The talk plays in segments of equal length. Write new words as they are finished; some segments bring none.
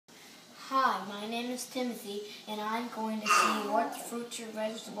my name is Timothy, and I'm going to see what fruits or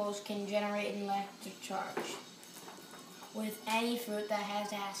vegetables can generate an electric charge with any fruit that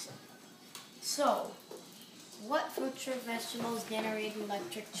has acid. So, what fruits or vegetables generate an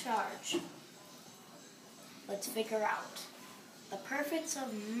electric charge? Let's figure out. The purpose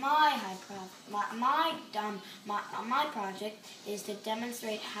of my project is to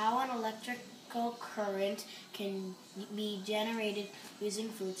demonstrate how an electrical current can be generated using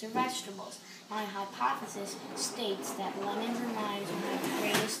fruits or vegetables. My hypothesis states that lemons and limes have the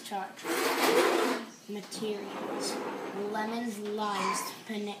greatest charge. Materials: lemons, limes,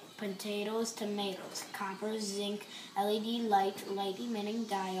 potatoes, tomatoes, copper, zinc, LED light, light emitting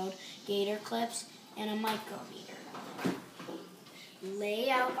diode, gator clips, and a micrometer. Lay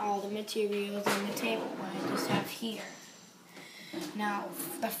out all the materials on the table, what I just have here. Now,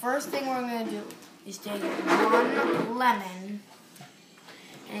 the first thing we're going to do is take one lemon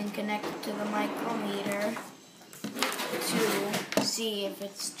and connect it to the micrometer to see if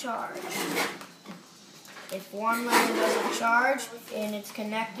it's charged. If one lemon doesn't charge and it's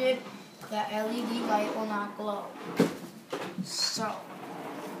connected, the LED light will not glow. So,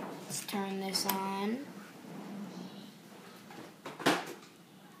 let's turn this on.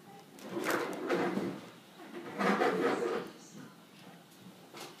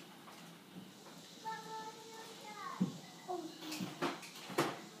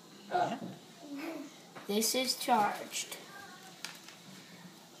 This is charged.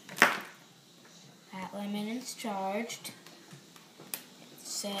 That lemon is charged. It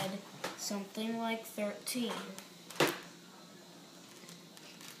said something like 13.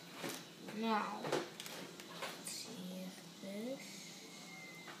 Now, let's see if this...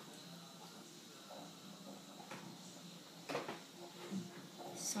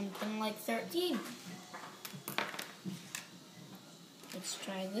 something like 13. Let's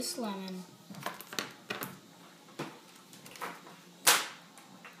try this lemon.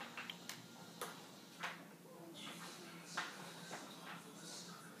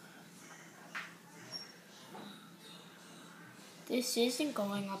 This isn't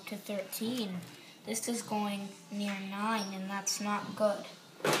going up to 13. This is going near 9, and that's not good.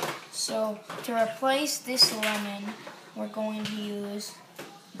 So, to replace this lemon, we're going to use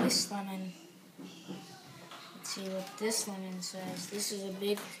this lemon. Let's see what this lemon says. This is a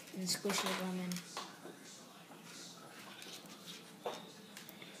big and squishy lemon.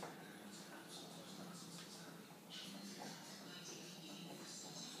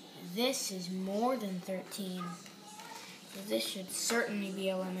 This is more than 13. So this should certainly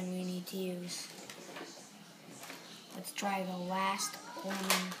be a lemon we need to use. Let's try the last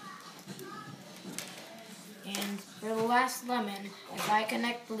lemon. And for the last lemon, if I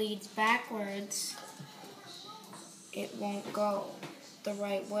connect the leads backwards, it won't go the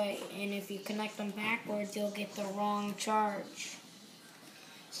right way. And if you connect them backwards, you'll get the wrong charge.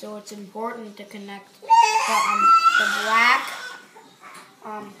 So it's important to connect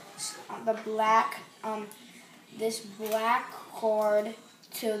this black cord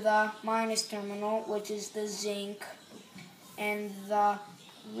to the minus terminal, which is the zinc, and the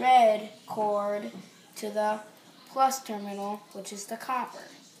red cord to the plus terminal, which is the copper.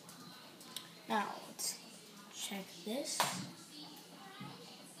 Now, let's check this.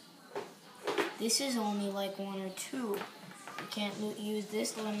 This is only like 1 or 2. You can't use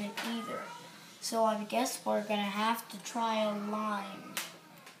this lemon either. So I guess we're going to have to try a lime.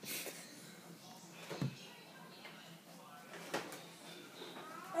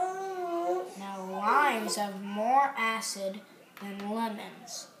 Now, limes have more acid than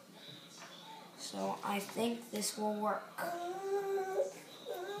lemons. So I think this will work.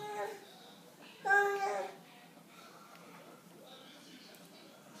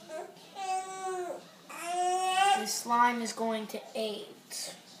 This lime is going to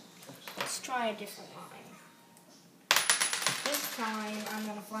 8. Let's try a different lime. This time I'm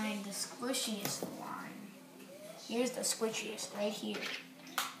going to find the squishiest lime. Here's the squishiest right here.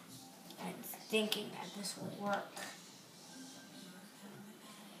 I'm thinking that this will work.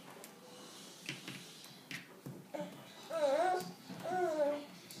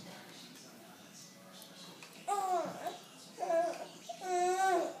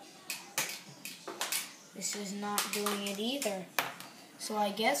 This is not doing it either. So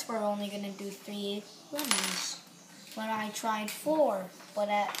I guess we're only going to do 3 lemons. But I tried 4. But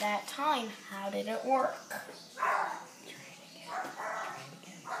at that time, how did it work?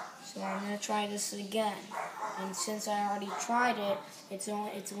 So I'm going to try this again. And since I already tried it, it's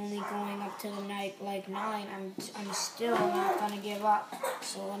only going up to the night like 9. I'm still not going to give up.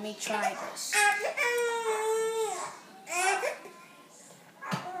 So let me try this.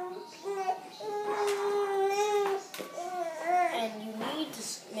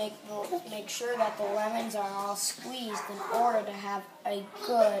 make sure that the lemons are all squeezed in order to have a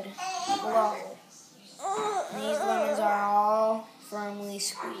good glow. These lemons are all firmly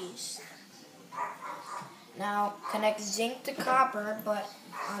squeezed. Now connect zinc to copper, but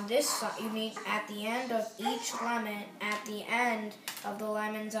on this side you need at the end of each lemon, at the end of the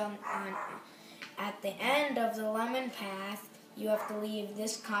lemons at the end of the lemon path, you have to leave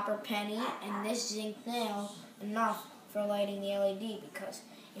this copper penny and this zinc nail enough for lighting the LED, because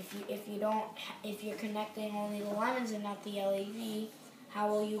if you're connecting only the lemons and not the LED, how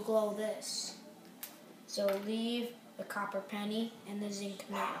will you glow this? So leave the copper penny and the zinc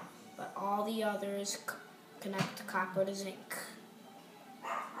nail, but all the others connect copper to zinc.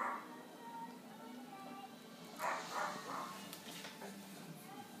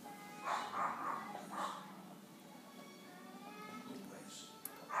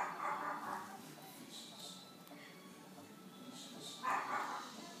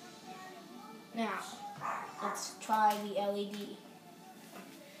 Now, let's try the LED.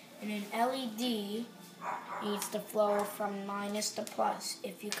 And an LED needs to flow from minus to plus.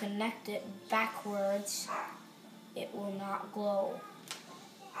 If you connect it backwards, it will not glow.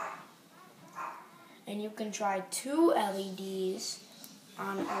 And you can try 2 LEDs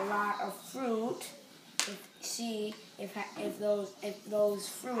on a lot of fruit. See if those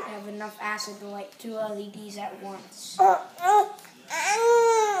fruit have enough acid to light 2 LEDs at once.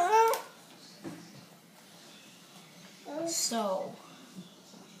 So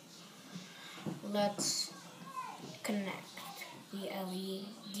let's connect the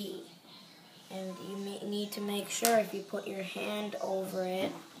LED, and you need to make sure if you put your hand over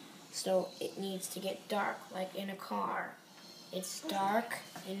it, so it needs to get dark, like in a car. It's dark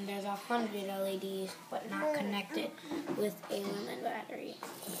and there's 100 LEDs but not connected with a lemon battery.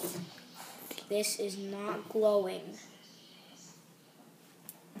 This is not glowing.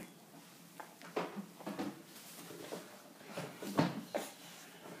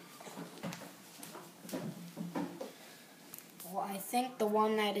 Well, I think the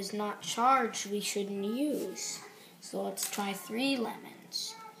one that is not charged we shouldn't use. So let's try 3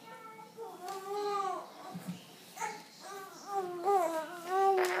 lemons.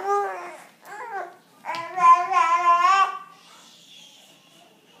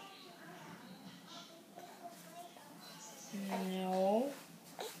 No.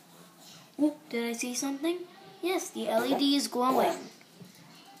 Ooh, did I see something? Yes, the LED is glowing.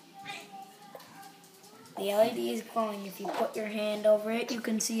 The LED is glowing. If you put your hand over it, you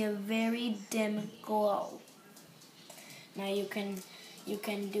can see a very dim glow. Now you can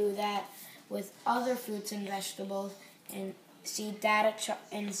do that with other fruits and vegetables and see data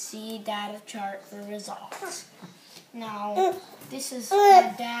chart for results. Now this is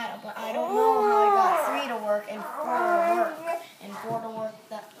my data, but I don't know how I got 3 to work and 4 to work, and 4 to work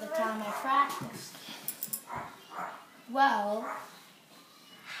the time I practiced. Well,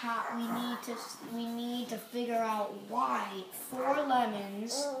 we need to figure out why 4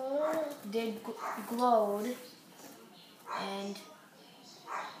 lemons glowed and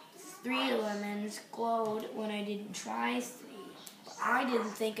 3 lemons glowed when I didn't try 3. But I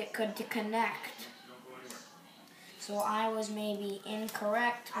didn't think it could connect. So I was maybe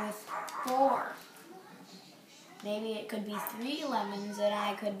incorrect with 4. Maybe it could be 3 lemons and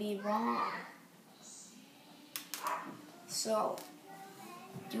I could be wrong. So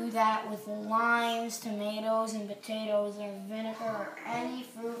do that with limes, tomatoes, and potatoes, or vinegar, or any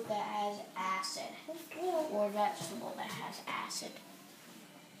fruit that has acid, or vegetable that has acid.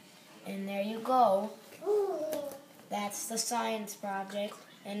 And there you go. That's the science project.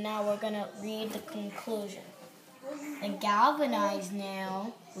 And now we're going to read the conclusion. The galvanized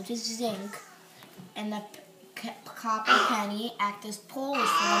nail, which is zinc, and the copper penny act as poles for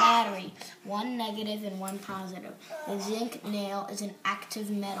the battery, 1 negative and 1 positive. The zinc nail is an active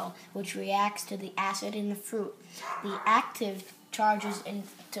metal which reacts to the acid in the fruit. The active charges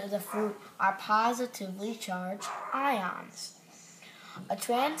into the fruit are positively charged ions. A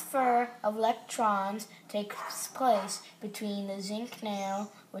transfer of electrons takes place between the zinc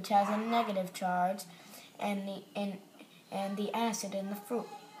nail, which has a negative charge, and the acid in the fruit,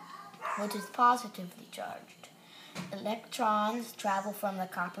 which is positively charged. Electrons travel from the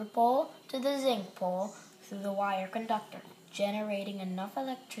copper pole to the zinc pole through the wire conductor, generating enough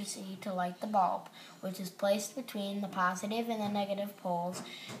electricity to light the bulb, which is placed between the positive and the negative poles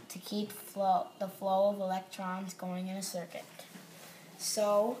to keep the flow of electrons going in a circuit.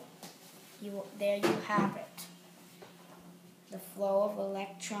 So, there you have it. The flow of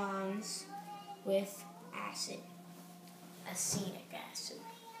electrons with acid, acetic acid.